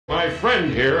My friend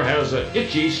here has an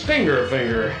itchy stinger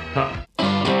finger. Huh.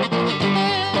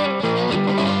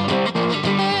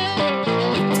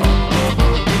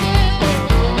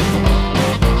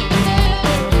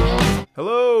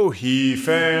 Hello, He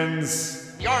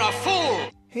fans! You're a fool!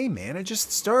 Hey man, I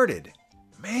just started.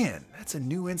 Man, that's a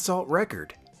new insult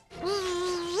record.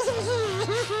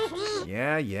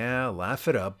 Yeah, laugh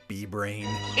it up, B-brain.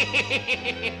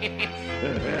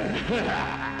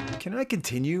 Can I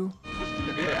continue?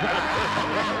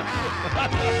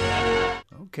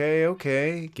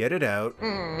 Okay, get it out.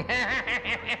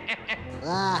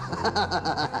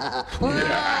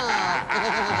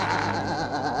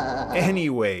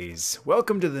 Anyways,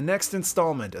 welcome to the next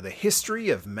installment of the history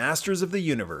of Masters of the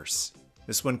Universe.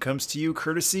 This one comes to you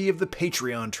courtesy of the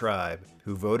Patreon tribe,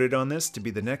 who voted on this to be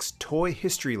the next toy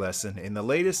history lesson in the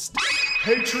latest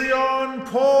Patreon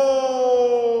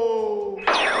poll!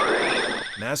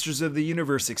 Masters of the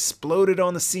Universe exploded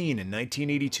on the scene in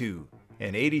 1982,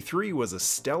 and 83 was a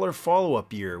stellar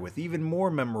follow-up year with even more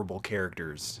memorable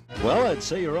characters. Well, I'd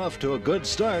say you're off to a good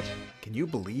start. Can you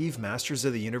believe Masters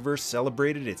of the Universe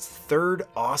celebrated its third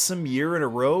awesome year in a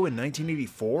row in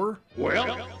 1984?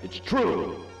 Well, it's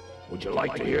true. Would you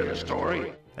like to hear the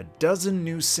story? A dozen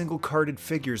new single-carded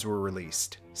figures were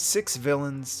released, 6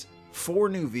 villains, 4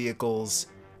 new vehicles,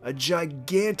 a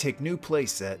gigantic new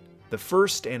playset, the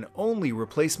first and only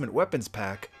replacement weapons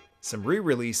pack, some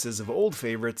re-releases of old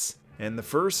favorites, and the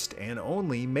first and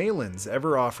only mail-ins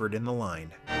ever offered in the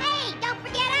line. Hey, don't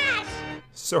forget us!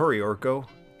 Sorry, Orko.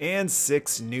 And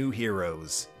 6 new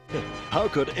heroes. How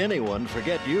could anyone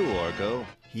forget you, Orko?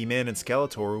 He-Man and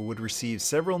Skeletor would receive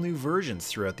several new versions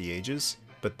throughout the ages,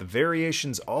 but the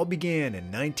variations all began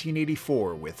in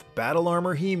 1984 with Battle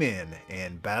Armor He-Man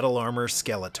and Battle Armor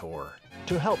Skeletor.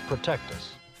 To help protect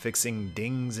us. Fixing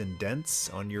dings and dents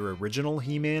on your original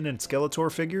He-Man and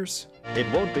Skeletor figures?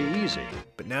 It won't be easy.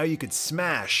 But now you could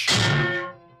smash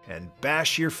and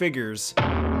bash your figures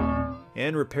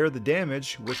and repair the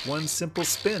damage with one simple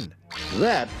spin.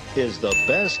 That is the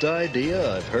best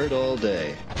idea I've heard all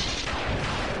day.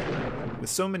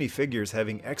 With so many figures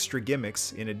having extra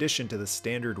gimmicks in addition to the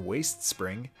standard waist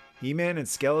spring, He-Man and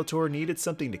Skeletor needed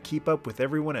something to keep up with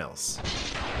everyone else.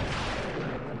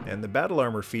 And the Battle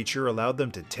Armor feature allowed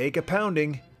them to take a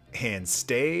pounding and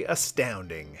stay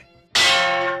astounding.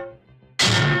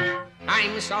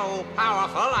 I'm so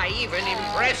powerful I even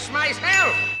impress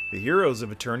myself! The heroes of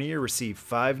Eternia received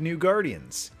 5 new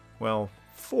Guardians. Well,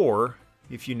 4,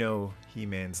 if you know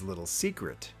He-Man's little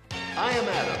secret. I am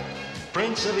Adam,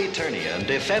 Prince of Eternia and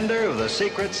defender of the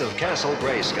secrets of Castle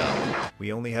Grayskull.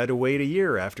 We only had to wait a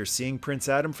year after seeing Prince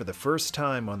Adam for the first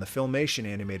time on the Filmation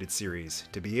animated series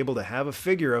to be able to have a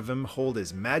figure of him hold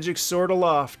his magic sword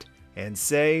aloft and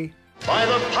say, By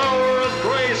the power of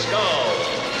Grayskull!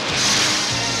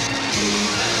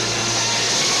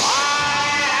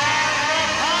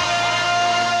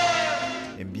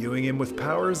 imbuing him with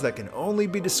powers that can only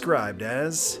be described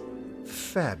as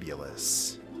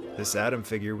fabulous. This Adam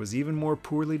figure was even more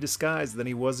poorly disguised than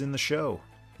he was in the show.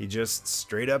 He just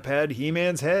straight up had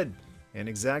He-Man's head and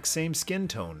exact same skin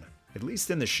tone. At least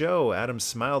in the show, Adam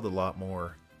smiled a lot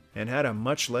more and had a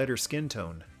much lighter skin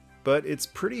tone. But it's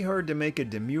pretty hard to make a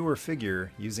demure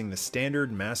figure using the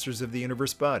standard Masters of the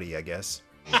Universe body, I guess.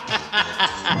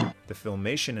 The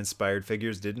Filmation-inspired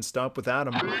figures didn't stop with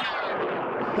Adam.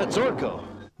 That's Orko.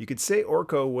 You could say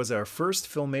Orko was our first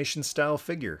Filmation-style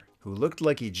figure, who looked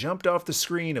like he jumped off the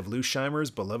screen of Lou Scheimer's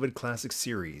beloved classic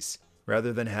series,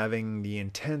 rather than having the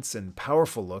intense and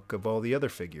powerful look of all the other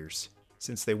figures.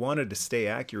 Since they wanted to stay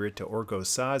accurate to Orko's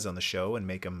size on the show and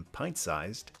make him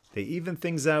pint-sized, they evened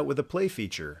things out with a play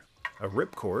feature, a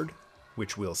ripcord,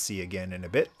 which we'll see again in a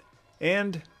bit,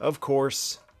 and, of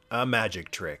course, a magic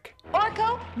trick.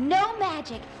 Orko, no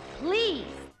magic, please.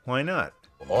 Why not?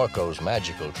 Orko's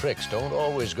magical tricks don't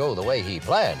always go the way he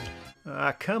planned.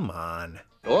 Ah, come on.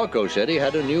 Orko said he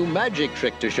had a new magic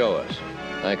trick to show us.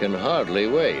 I can hardly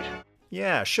wait.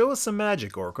 Yeah, show us some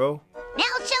magic, Orko.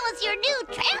 Now show us your new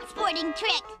transporting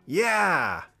trick.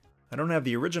 Yeah! I don't have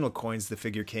the original coins the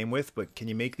figure came with, but can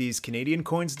you make these Canadian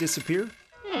coins disappear?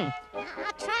 I'll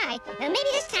try. Maybe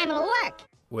this time it'll work.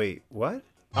 Wait, what?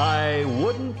 I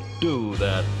wouldn't do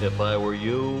that if I were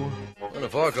you. Well,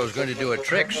 if Orko's going to do a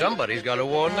trick, somebody's got to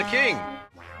warn the king.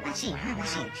 Let's see.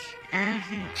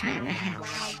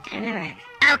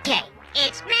 Okay,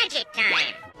 it's magic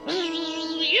time.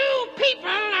 You people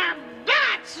are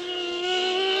bots!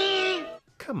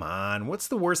 Come on, what's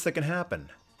the worst that can happen?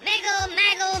 Miggle,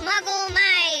 maggle, muggle,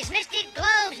 mice, mystic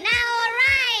globes now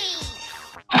arise!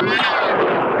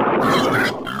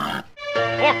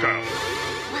 Orko!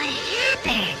 What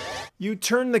happened? You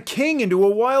turned the king into a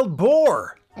wild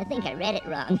boar! I think I read it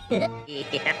wrong.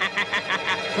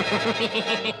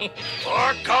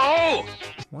 Orko!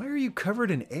 Why are you covered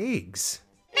in eggs?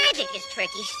 Magic is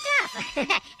tricky stuff.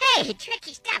 Hey,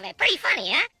 tricky stuff. Pretty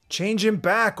funny, huh? Change him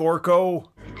back, Orko!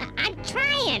 I'm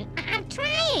trying.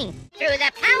 Through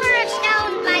the power of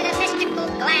stone by the mystical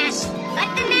glass,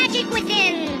 let the magic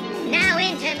within now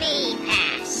into me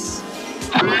pass.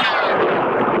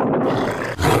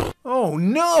 Oh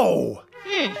no!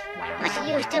 Must have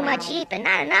used too much heat and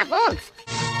not enough oomph.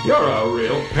 You're a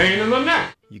real pain in the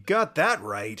neck. You got that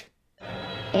right.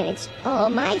 And it's all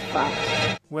my fault.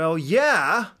 Well,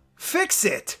 yeah! Fix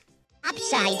it!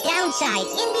 Upside, downside,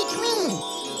 in between.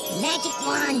 Magic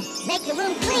wand, make the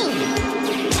room clean.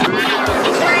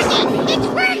 It's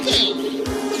working!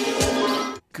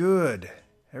 Good.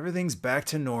 Everything's back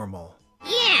to normal.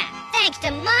 Yeah, thanks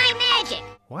to my magic.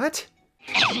 What?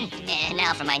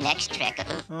 Now for my next trick.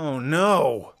 Oh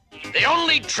no! The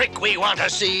only trick we want to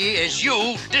see is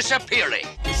you disappearing.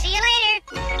 See you later.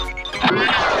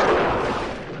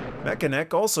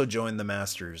 Mechaneck also joined the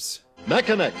Masters.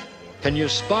 Mechaneck, can you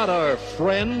spot our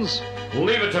friends?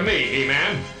 Leave it to me,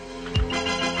 He-Man.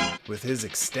 With his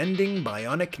extending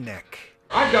bionic neck.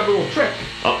 I've got a little trick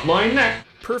up my neck.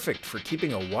 Perfect for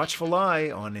keeping a watchful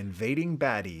eye on invading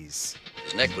baddies.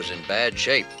 His neck was in bad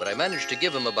shape, but I managed to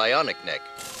give him a bionic neck.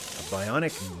 A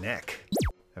bionic neck.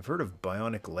 I've heard of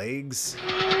bionic legs.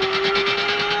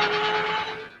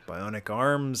 Bionic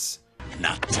arms.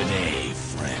 Not today,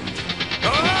 friend.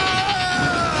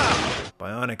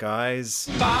 Bionic eyes.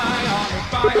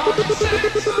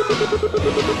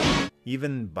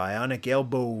 Even bionic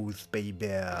elbows, baby.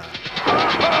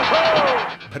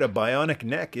 But a bionic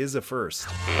neck is a first.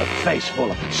 A face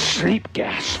full of sleep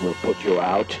gas will put you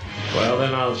out. Well,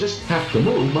 then I'll just have to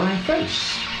move my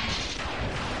face.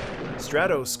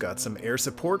 Stratos got some air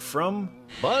support from...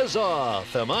 Buzz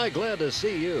off, am I glad to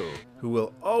see you. who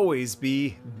will always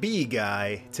be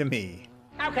B-Guy to me.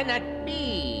 How can that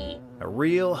be? A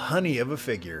real honey of a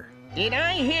figure. Did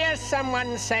I hear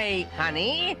someone say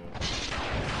honey?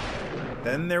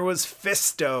 Then there was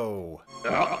Fisto,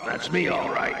 Oh, that's me, all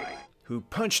right. who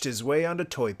punched his way onto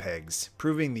toy pegs,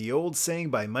 proving the old saying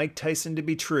by Mike Tyson to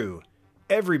be true.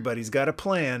 Everybody's got a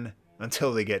plan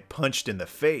until they get punched in the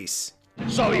face.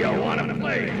 So you want to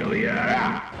play, do you?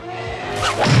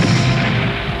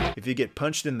 If you get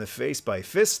punched in the face by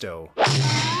Fisto,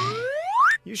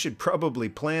 you should probably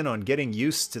plan on getting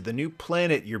used to the new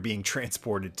planet you're being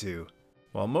transported to.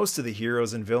 While most of the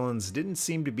heroes and villains didn't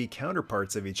seem to be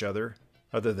counterparts of each other,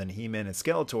 other than He-Man and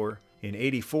Skeletor, in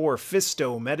 '84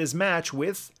 Fisto met his match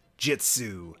with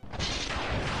Jitsu,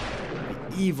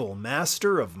 the evil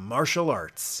master of martial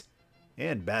arts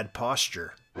and bad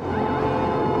posture.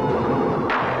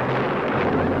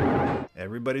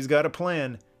 Everybody's got a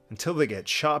plan until they get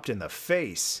chopped in the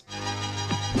face.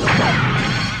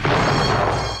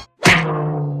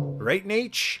 Right,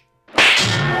 Nate?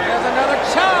 There's another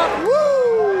chop!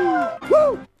 Woo!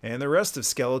 Woo! And the rest of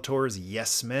Skeletor's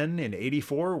yes men in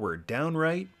 '84 were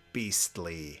downright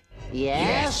beastly.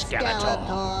 Yes,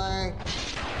 Skeletor.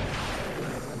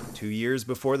 2 years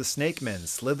before the Snake Men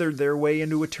slithered their way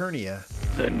into Eternia,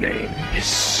 The name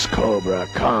is Cobra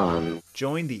Khan.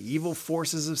 joined the evil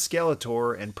forces of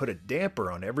Skeletor and put a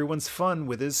damper on everyone's fun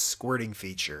with his squirting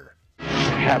feature.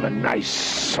 Have a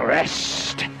nice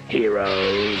rest,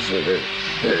 heroes. Hey,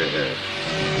 look!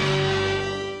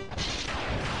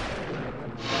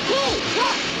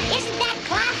 Isn't that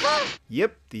Clawful?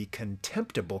 Yep, the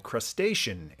contemptible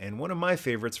crustacean, and one of my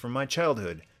favorites from my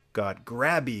childhood, got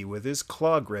grabby with his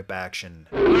claw grip action.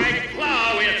 My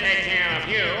claw will take care of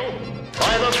you.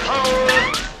 By the power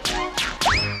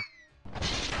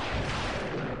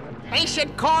They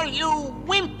should call you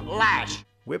Wimplash.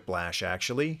 Whiplash,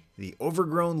 actually, the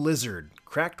overgrown lizard,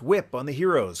 cracked whip on the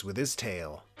heroes with his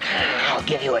tail. I'll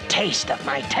give you a taste of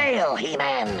my tail,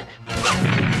 He-Man.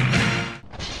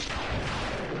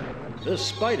 This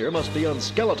spider must be on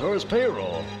Skeletor's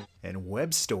payroll. And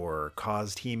Webstore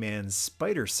caused He-Man's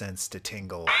spider sense to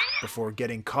tingle before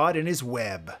getting caught in his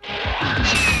web.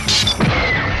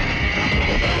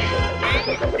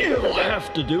 You'll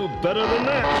have to do better than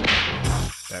that.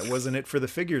 That wasn't it for the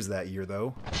figures that year,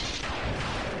 though.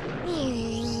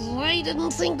 I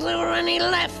didn't think there were any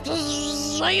left.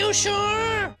 Are you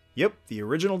sure? Yep, the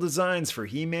original designs for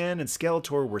He-Man and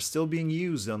Skeletor were still being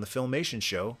used on the Filmation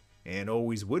show, and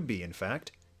always would be, in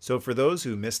fact. So for those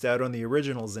who missed out on the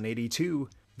originals in '82,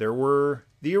 there were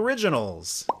the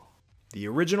originals. The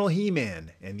original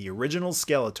He-Man and the original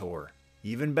Skeletor.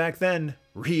 Even back then,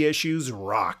 reissues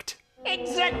rocked.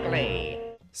 Exactly.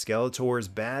 Skeletor's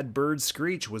Bad Bird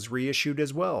Screech was reissued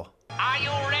as well. Are you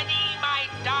ready, my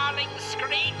darling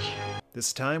Screech?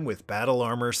 This time with Battle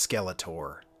Armor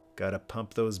Skeletor. Gotta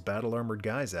pump those battle armored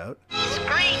guys out.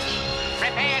 Screech!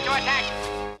 Prepare to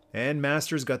attack! And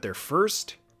Masters got their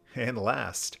first and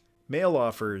last mail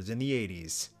offers in the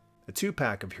 80s. A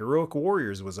 2-pack of Heroic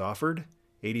Warriors was offered,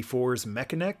 84's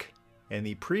Mechanic, and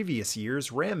the previous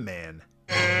year's Ram Man.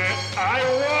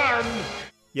 I won!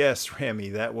 Yes, Rammy,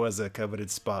 that was a coveted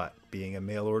spot, being a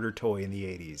mail-order toy in the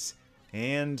 80s.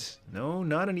 And, no,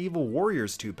 not an Evil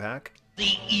Warriors 2-pack.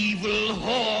 The evil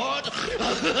horde!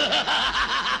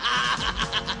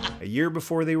 A year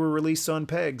before they were released on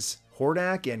pegs,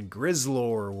 Hordak and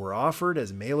Grizzlor were offered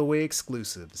as mail-away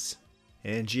exclusives.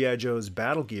 And G.I. Joe's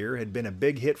Battle Gear had been a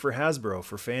big hit for Hasbro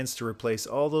for fans to replace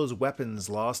all those weapons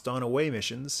lost on away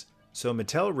missions, so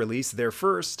Mattel released their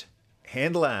first,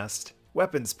 and last,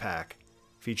 weapons pack,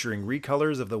 featuring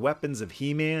recolors of the weapons of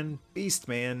He-Man,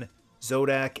 Beastman,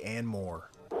 Zodak, and more.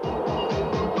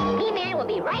 He-Man will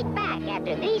be right back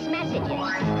after these messages.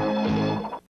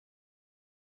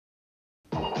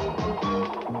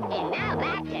 And now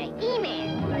back to He-Man.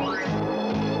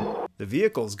 The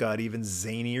vehicles got even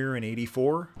zanier in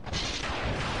 84.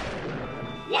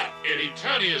 What in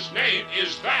Eternia's name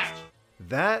is that?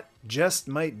 That just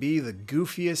might be the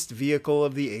goofiest vehicle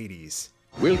of the 80s.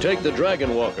 We'll take the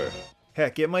Dragon Walker.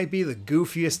 Heck, it might be the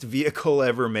goofiest vehicle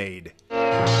ever made.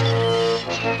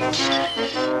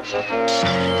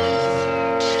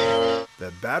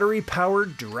 The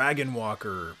battery-powered Dragon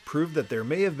Walker proved that there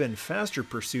may have been faster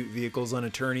pursuit vehicles on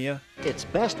Eternia, It's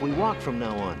best we walk from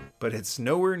now on. but it's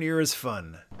nowhere near as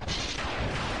fun.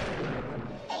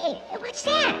 Hey, what's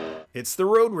that? It's the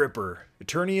Road Ripper,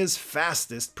 Eternia's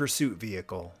fastest pursuit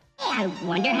vehicle. Hey, I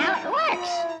wonder how it works.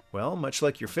 Well, much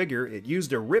like your figure, it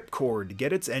used a ripcord to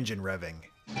get its engine revving.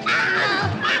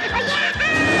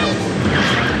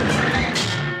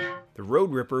 The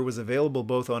Road Ripper was available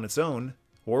both on its own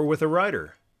or with a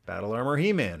rider. Battle Armor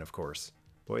He-Man, of course.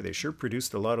 Boy, they sure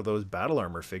produced a lot of those Battle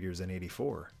Armor figures in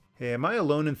 84. Hey, am I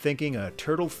alone in thinking a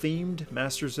turtle-themed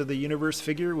Masters of the Universe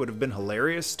figure would have been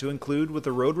hilarious to include with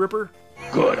the Road Ripper?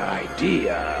 Good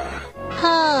idea.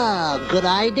 Ah, good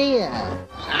idea.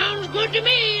 Sounds good to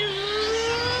me.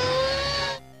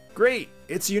 Great!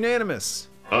 It's unanimous!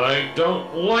 I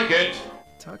don't like it.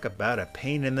 Talk about a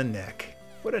pain in the neck.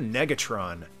 What a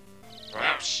negatron.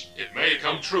 Perhaps it may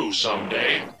come true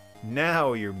someday.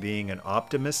 Now you're being an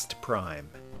optimist prime.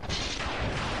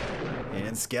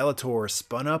 And Skeletor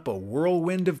spun up a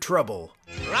whirlwind of trouble.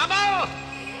 Trouble?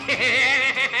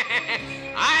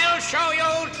 I'll show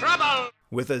you trouble!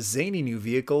 With a zany new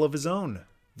vehicle of his own.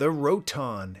 The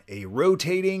Roton, a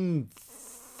rotating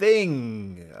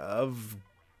thing of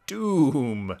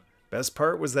doom. Best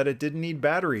part was that it didn't need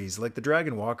batteries like the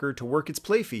Dragon Walker to work its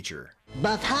play feature.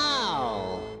 But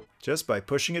how? Just by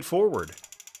pushing it forward.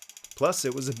 Plus,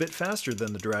 it was a bit faster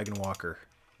than the Dragon Walker,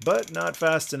 but not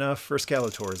fast enough for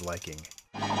Skeletor's liking.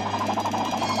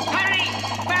 Hurry!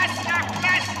 Faster!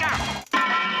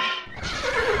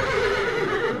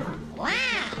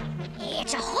 Wow,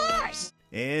 it's a horse.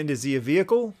 And is he a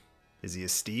vehicle? Is he a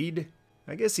steed?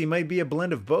 I guess he might be a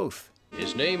blend of both.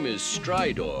 His name is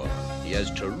Stridor. He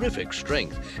has terrific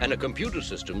strength and a computer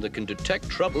system that can detect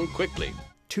trouble quickly.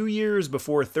 2 years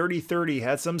before 3030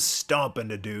 had some stomping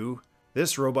to do,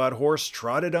 this robot horse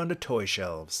trotted onto toy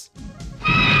shelves.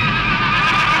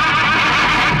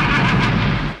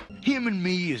 Him and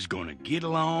me is gonna get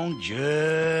along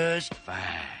just fine.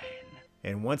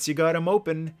 And once you got him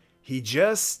open, he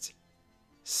just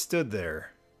stood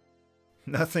there.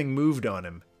 Nothing moved on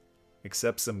him,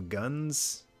 except some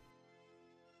guns,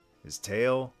 his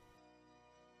tail.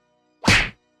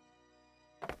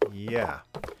 Yeah,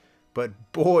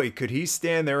 but boy, could he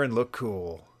stand there and look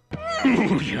cool.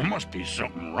 There must be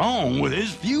something wrong with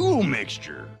his fuel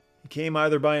mixture. He came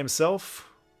either by himself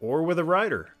or with a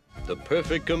rider. The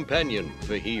perfect companion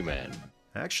for He-Man.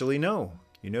 Actually, no.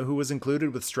 You know who was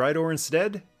included with Stridor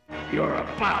instead? You're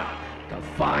about to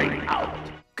find out.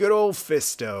 Good old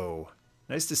Fisto.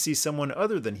 Nice to see someone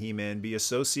other than He-Man be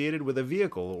associated with a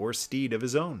vehicle or steed of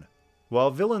his own.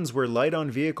 While villains were light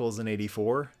on vehicles in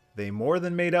 84, they more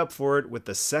than made up for it with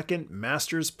the second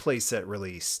Masters playset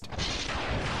released.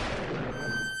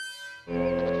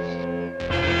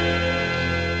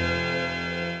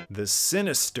 The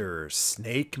sinister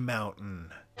Snake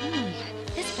Mountain.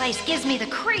 This place gives me the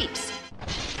creeps.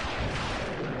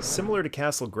 Similar to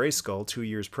Castle Grayskull 2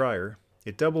 years prior,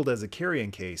 it doubled as a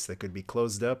carrying case that could be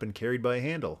closed up and carried by a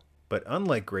handle. But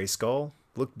unlike Grayskull,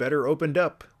 looked better opened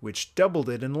up, which doubled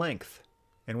it in length.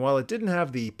 And while it didn't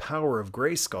have the power of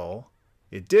Grayskull,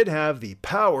 it did have the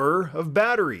power of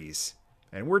batteries.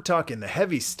 And we're talking the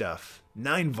heavy stuff,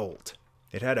 9-volt.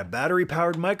 It had a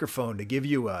battery-powered microphone to give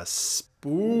you a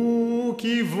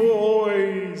spooky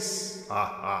voice. Ha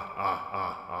ha ha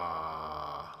ha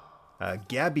ha. A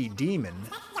gabby demon.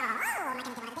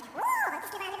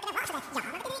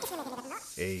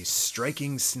 A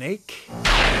striking snake. Oh,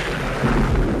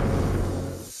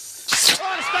 the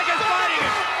snake is biting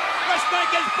him! The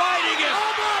snake is biting him!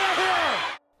 I'm out of here!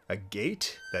 A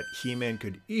gate that He-Man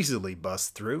could easily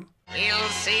bust through. We'll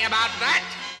see about that!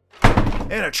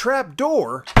 And a trap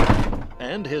door.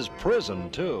 And his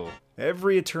prison, too.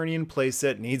 Every Eternian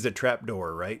playset needs a trap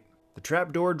door, right? The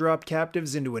trap door dropped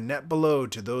captives into a net below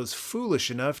to those foolish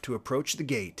enough to approach the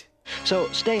gate. So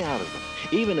stay out of them,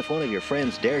 even if one of your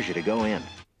friends dares you to go in.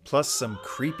 Plus some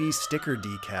creepy sticker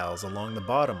decals along the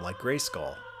bottom like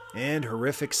Grayskull. And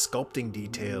horrific sculpting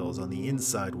details on the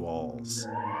inside walls.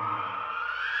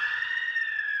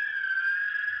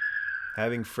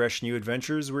 Having fresh new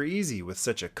adventures were easy with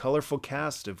such a colorful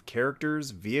cast of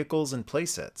characters, vehicles, and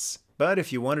playsets. But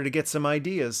if you wanted to get some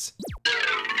ideas...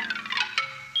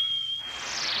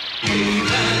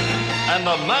 And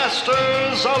the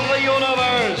Masters of the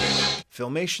Universe!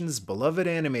 Filmation's beloved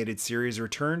animated series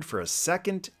returned for a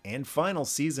second and final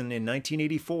season in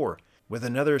 1984, with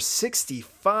another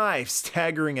 65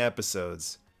 staggering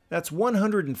episodes. That's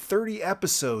 130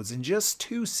 episodes in just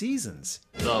 2 seasons.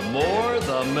 The more,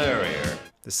 the merrier.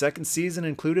 The second season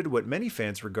included what many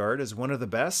fans regard as one of the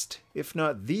best, if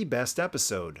not the best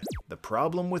episode, The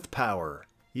Problem with Power.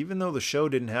 Even though the show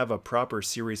didn't have a proper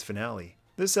series finale,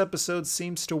 this episode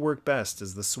seems to work best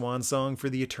as the swan song for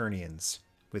the Eternians,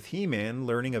 with He-Man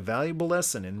learning a valuable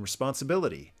lesson in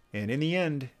responsibility, and in the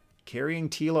end, carrying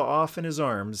Teela off in his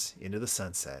arms into the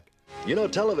sunset. You know,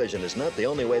 television is not the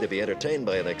only way to be entertained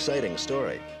by an exciting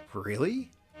story.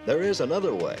 Really? There is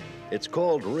another way. It's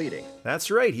called reading. That's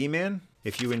right, He-Man.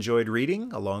 If you enjoyed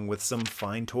reading, along with some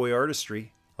fine toy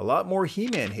artistry, a lot more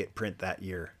He-Man hit print that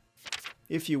year.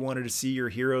 If you wanted to see your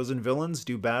heroes and villains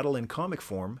do battle in comic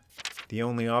form, the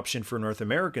only option for North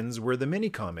Americans were the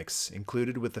mini-comics,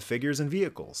 included with the figures and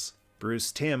vehicles.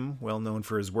 Bruce Timm, well known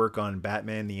for his work on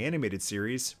Batman the Animated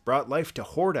Series, brought life to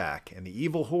Hordak and the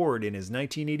Evil Horde in his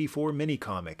 1984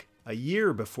 mini-comic, a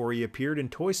year before he appeared in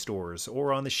toy stores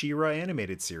or on the She-Ra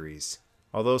Animated Series.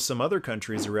 Although some other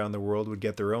countries around the world would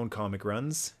get their own comic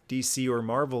runs, DC or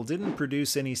Marvel didn't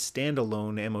produce any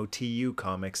standalone MOTU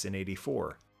comics in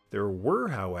 '84. There were,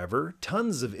 however,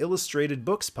 tons of illustrated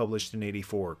books published in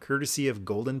 '84, courtesy of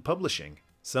Golden Publishing.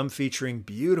 Some featuring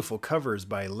beautiful covers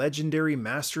by legendary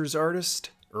masters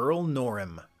artist Earl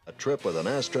Norem. A trip with an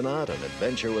astronaut, an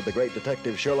adventure with the great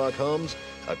detective Sherlock Holmes,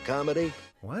 a comedy.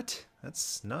 What?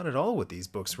 That's not at all what these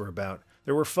books were about.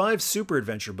 There were 5 super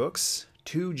adventure books,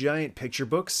 2 giant picture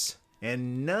books,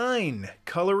 and 9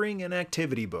 coloring and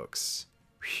activity books.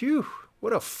 Phew,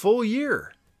 what a full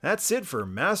year! That's it for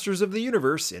Masters of the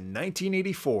Universe in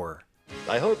 1984.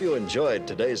 I hope you enjoyed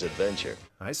today's adventure.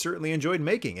 I certainly enjoyed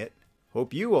making it.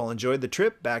 Hope you all enjoyed the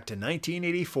trip back to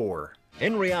 1984.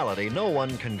 In reality, no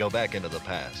one can go back into the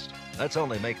past. That's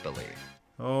only make-believe.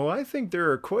 Oh, I think there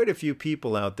are quite a few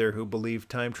people out there who believe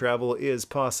time travel is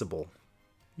possible.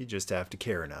 You just have to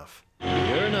care enough.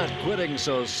 You're not quitting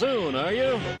so soon, are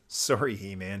you? Sorry,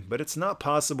 He-Man, but it's not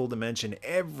possible to mention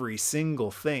every single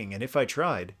thing, and if I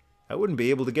tried, I wouldn't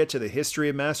be able to get to the History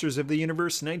of Masters of the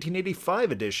Universe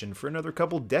 1985 edition for another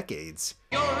couple decades.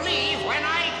 You'll leave when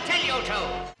I tell you to!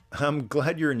 I'm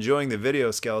glad you're enjoying the video,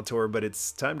 Skeletor, but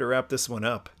it's time to wrap this one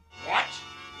up. What?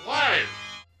 Why?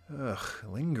 Ugh,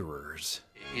 lingerers.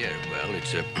 Yeah, well,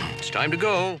 it's time to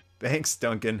go. Thanks,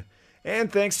 Duncan.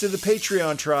 And thanks to the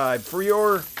Patreon tribe for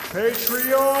your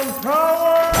Patreon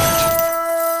power!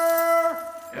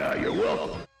 Yeah, you're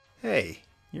welcome. Hey,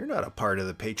 you're not a part of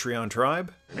the Patreon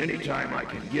tribe. Anytime I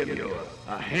can give you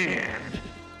a hand,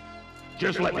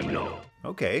 just let me know.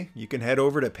 Okay, you can head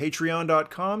over to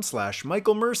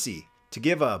patreon.com/MichaelMercy to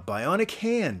give a bionic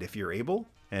hand if you're able.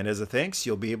 And as a thanks,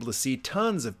 you'll be able to see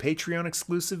tons of Patreon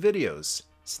exclusive videos,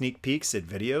 sneak peeks at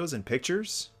videos and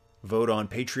pictures, vote on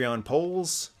Patreon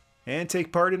polls, and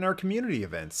take part in our community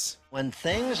events. When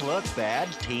things look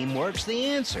bad, teamwork's the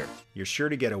answer. You're sure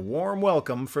to get a warm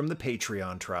welcome from the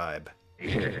Patreon tribe.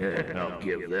 I'll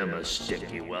give them a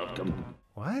sticky welcome.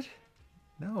 What?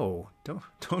 No,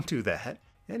 don't do that.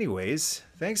 Anyways,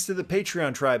 thanks to the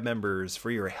Patreon tribe members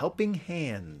for your helping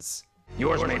hands.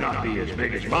 Yours may not be as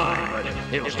big as mine, but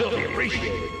it'll still be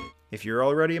appreciated. If you're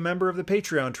already a member of the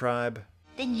Patreon tribe,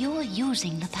 Then you're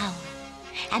using the power.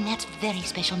 And that's very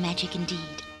special magic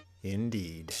indeed.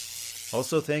 Indeed.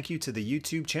 Also, thank you to the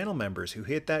YouTube channel members who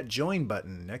hit that join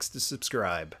button next to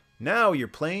subscribe. Now you're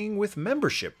playing with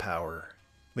membership power.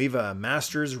 Leave a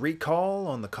Masters Recall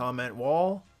on the comment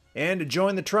wall. And to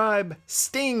join the tribe,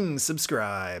 sting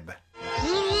subscribe.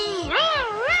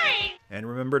 And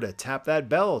remember to tap that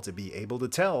bell to be able to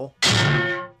tell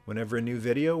whenever a new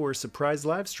video or surprise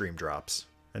live stream drops.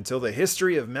 Until the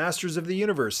History of Masters of the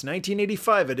Universe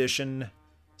 1985 edition,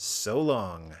 so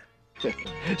long.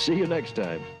 See you next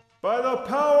time. By the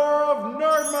power of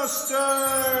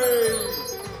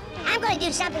Nerdmasters! I'm going to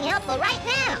do something helpful right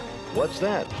now. What's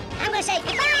that? I'm going to say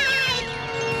goodbye!